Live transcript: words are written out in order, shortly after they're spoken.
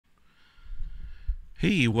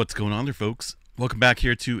Hey, what's going on there, folks? Welcome back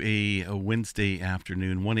here to a Wednesday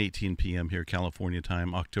afternoon, 1:18 p.m. here, California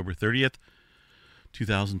time, October 30th,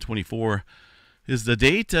 2024 is the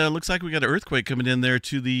date. Looks like we got an earthquake coming in there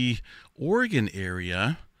to the Oregon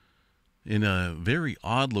area in a very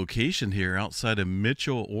odd location here outside of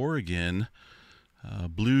Mitchell, Oregon.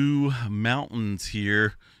 Blue Mountains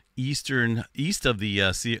here, east of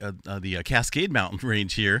the Cascade Mountain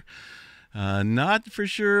range here. Not for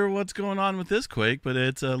sure what's going on with this quake, but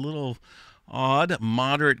it's a little odd,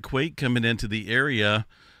 moderate quake coming into the area.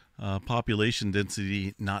 Population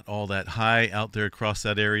density not all that high out there across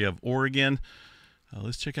that area of Oregon.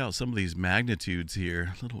 Let's check out some of these magnitudes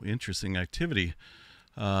here. A little interesting activity.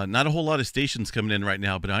 Not a whole lot of stations coming in right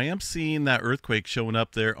now, but I am seeing that earthquake showing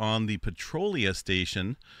up there on the Petrolia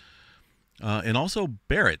station. And also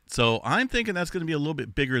Barrett. So I'm thinking that's going to be a little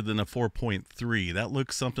bit bigger than a 4.3. That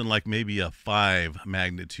looks something like maybe a 5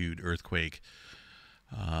 magnitude earthquake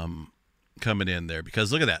coming in there.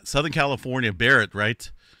 Because look at that. Southern California, Barrett, right?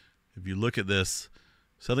 If you look at this,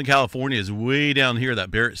 Southern California is way down here, that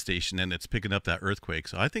Barrett station, and it's picking up that earthquake.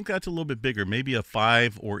 So I think that's a little bit bigger, maybe a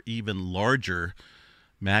 5 or even larger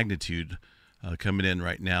magnitude coming in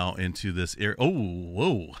right now into this area. Oh,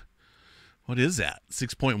 whoa. What is that?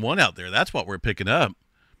 6.1 out there. That's what we're picking up.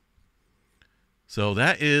 So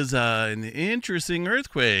that is an interesting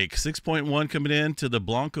earthquake. 6.1 coming into the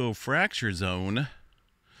Blanco fracture zone.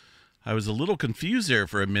 I was a little confused there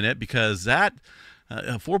for a minute because that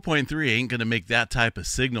 4.3 ain't going to make that type of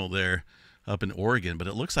signal there up in Oregon. But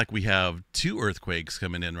it looks like we have 2 earthquakes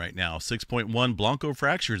coming in right now. 6.1 Blanco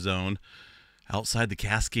fracture zone outside the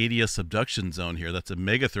Cascadia subduction zone here. That's a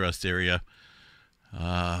megathrust area.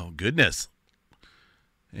 Goodness.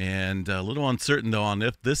 And a little uncertain, though, on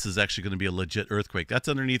if this is actually going to be a legit earthquake. That's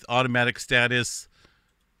underneath automatic status.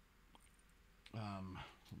 Hold on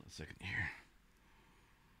a second here.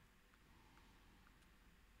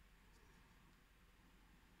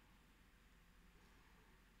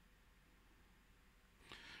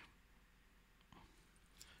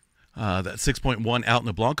 That 6.1 out in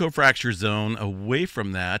the Blanco fracture zone. Away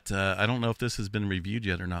from that, I don't know if this has been reviewed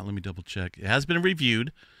yet or not. Let me double check. It has been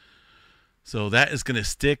reviewed. So that is going to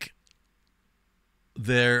stick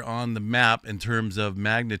there on the map in terms of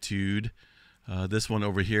magnitude. This one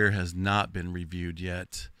over here has not been reviewed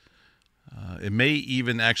yet. It may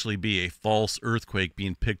even actually be a false earthquake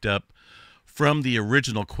being picked up from the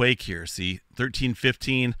original quake here. See,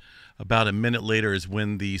 1315, about a minute later is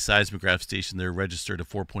when the seismograph station there registered a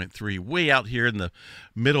 4.3 way out here in the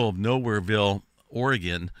middle of Nowhereville,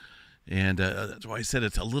 Oregon. And that's why I said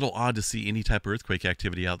it's a little odd to see any type of earthquake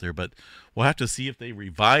activity out there. But we'll have to see if they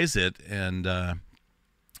revise it. And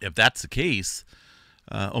if that's the case,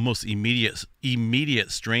 almost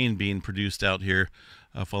immediate strain being produced out here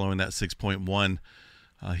following that 6.1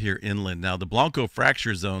 here inland. Now, the Blanco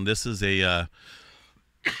fracture zone, this is a,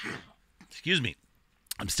 excuse me,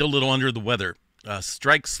 I'm still a little under the weather.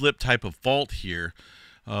 Strike-slip type of fault here.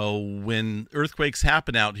 When earthquakes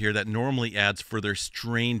happen out here, that normally adds further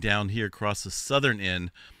strain down here across the southern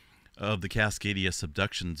end of the Cascadia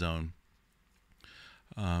subduction zone.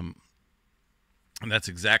 And that's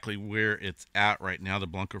exactly where it's at right now, the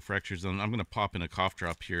Blanco fracture zone. I'm going to pop in a cough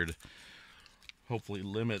drop here to hopefully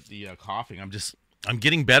limit the coughing. I'm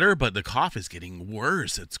getting better, but the cough is getting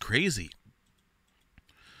worse. It's crazy.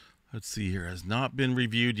 Let's see here. Has not been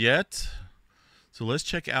reviewed yet. So let's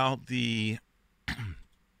check out the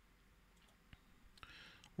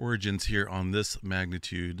origins here on this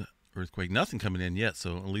magnitude earthquake. Nothing coming in yet,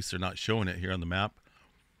 so at least they're not showing it here on the map.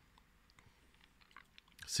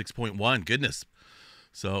 6.1, goodness.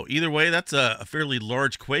 So either way, that's a fairly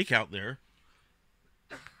large quake out there.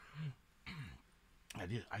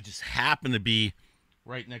 I just happen to be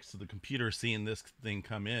right next to the computer seeing this thing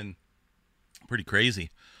come in. Pretty crazy.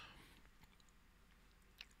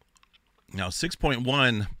 Now,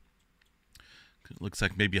 6.1... it looks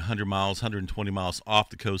like maybe 100 miles, 120 miles off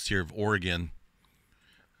the coast here of Oregon.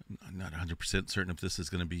 I'm not 100% certain if this is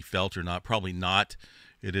going to be felt or not. Probably not.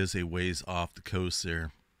 It is a ways off the coast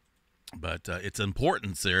there. But its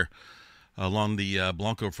importance there along the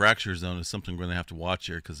Blanco fracture zone is something we're going to have to watch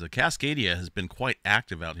here because the Cascadia has been quite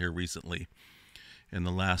active out here recently in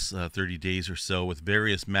the last 30 days or so with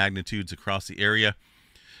various magnitudes across the area,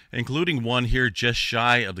 including one here just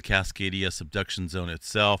shy of the Cascadia subduction zone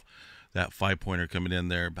itself. That 5-pointer coming in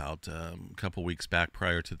there about a couple weeks back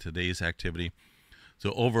prior to today's activity.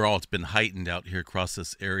 So overall, it's been heightened out here across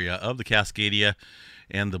this area of the Cascadia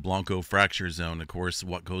and the Blanco fracture zone. Of course,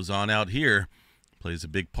 what goes on out here plays a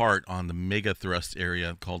big part on the mega thrust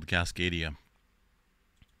area called the Cascadia.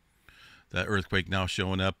 That earthquake now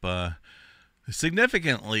showing up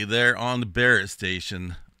significantly there on the Barrett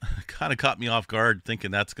station. Kind of caught me off guard thinking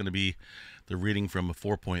that's going to be the reading from a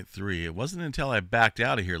 4.3. It wasn't until I backed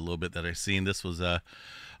out of here a little bit that I seen this was a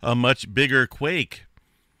much bigger quake.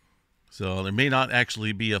 So there may not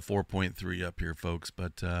actually be a 4.3 up here, folks,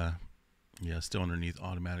 but yeah, still underneath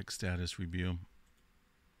automatic status review.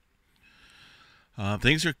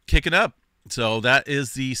 Things are kicking up. So that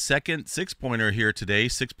is the second 6-pointer here today,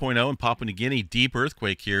 6.0 in Papua New Guinea. Deep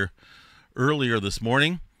earthquake here earlier this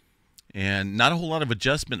morning. And not a whole lot of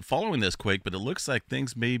adjustment following this quake, but it looks like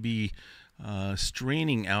things may be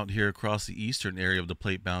straining out here across the eastern area of the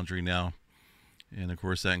plate boundary now. And of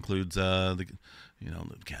course that includes the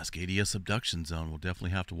Cascadia subduction zone. We'll definitely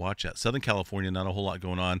have to watch that. Southern California, not a whole lot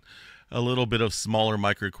going on. A little bit of smaller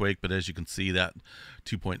microquake, but as you can see, that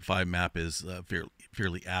 2.5 map is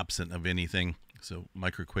fairly absent of anything. So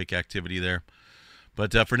microquake activity there.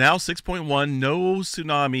 But for now, 6.1, no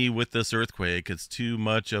tsunami with this earthquake. It's too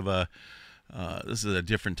much of a, this is a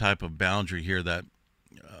different type of boundary here that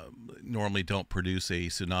normally don't produce a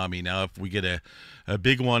tsunami. Now, if we get a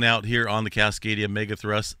big one out here on the Cascadia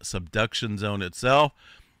megathrust subduction zone itself,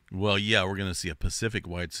 well, yeah, we're going to see a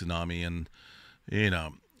Pacific-wide tsunami. And,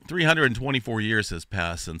 324 years has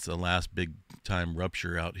passed since the last big-time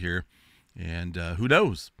rupture out here. And who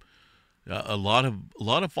knows? A lot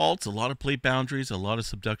of faults, a lot of plate boundaries, a lot of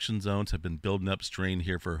subduction zones have been building up strain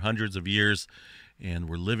here for hundreds of years, and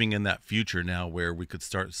we're living in that future now where we could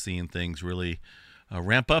start seeing things really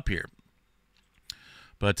ramp up here.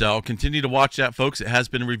 But I'll continue to watch that, folks. It has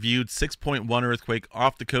been reviewed. 6.1 earthquake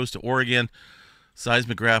off the coast of Oregon.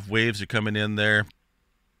 Seismograph waves are coming in there.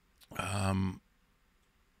 A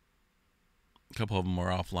couple of them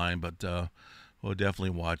are offline, but we'll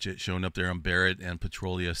definitely watch it. Showing up there on Barrett and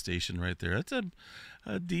Petrolia Station right there. That's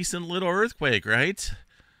a decent little earthquake, right?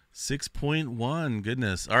 6.1.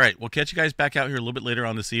 Goodness. All right, we'll catch you guys back out here a little bit later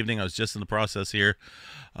on this evening. I was just in the process here.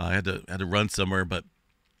 I had to run somewhere, but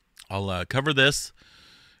I'll cover this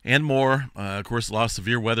and more. Of course, a lot of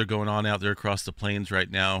severe weather going on out there across the plains right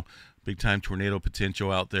now. Big-time tornado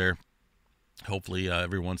potential out there. Hopefully,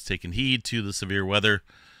 everyone's taking heed to the severe weather.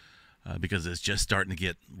 Because it's just starting to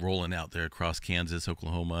get rolling out there across Kansas,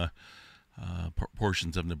 Oklahoma,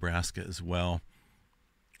 portions of Nebraska as well.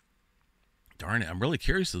 Darn it, I'm really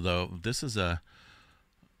curious, though, if this is a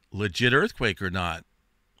legit earthquake or not.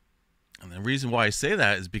 And the reason why I say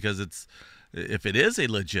that is because if it is a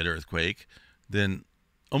legit earthquake, then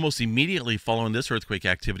almost immediately following this earthquake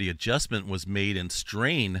activity, adjustment was made in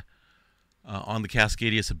strain on the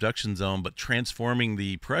Cascadia subduction zone, but transforming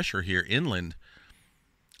the pressure here inland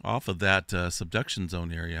off of that subduction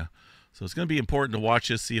zone area. So it's going to be important to watch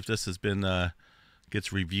this, see if this has been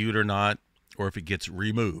gets reviewed or not, or if it gets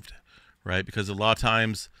removed, right? Because a lot of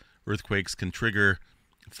times earthquakes can trigger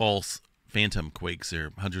false phantom quakes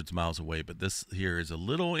here hundreds of miles away, but this here is a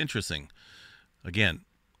little interesting. Again,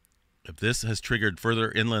 if this has triggered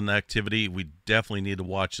further inland activity, we definitely need to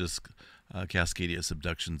watch this Cascadia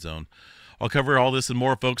subduction zone. I'll cover all this and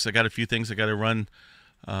more, folks. I got a few things I got to run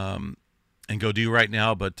and go do right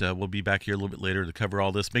now, but we'll be back here a little bit later to cover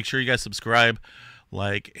all this. Make sure you guys subscribe,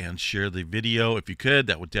 like, and share the video if you could.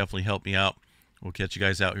 That would definitely help me out. We'll catch you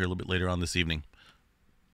guys out here a little bit later on this evening.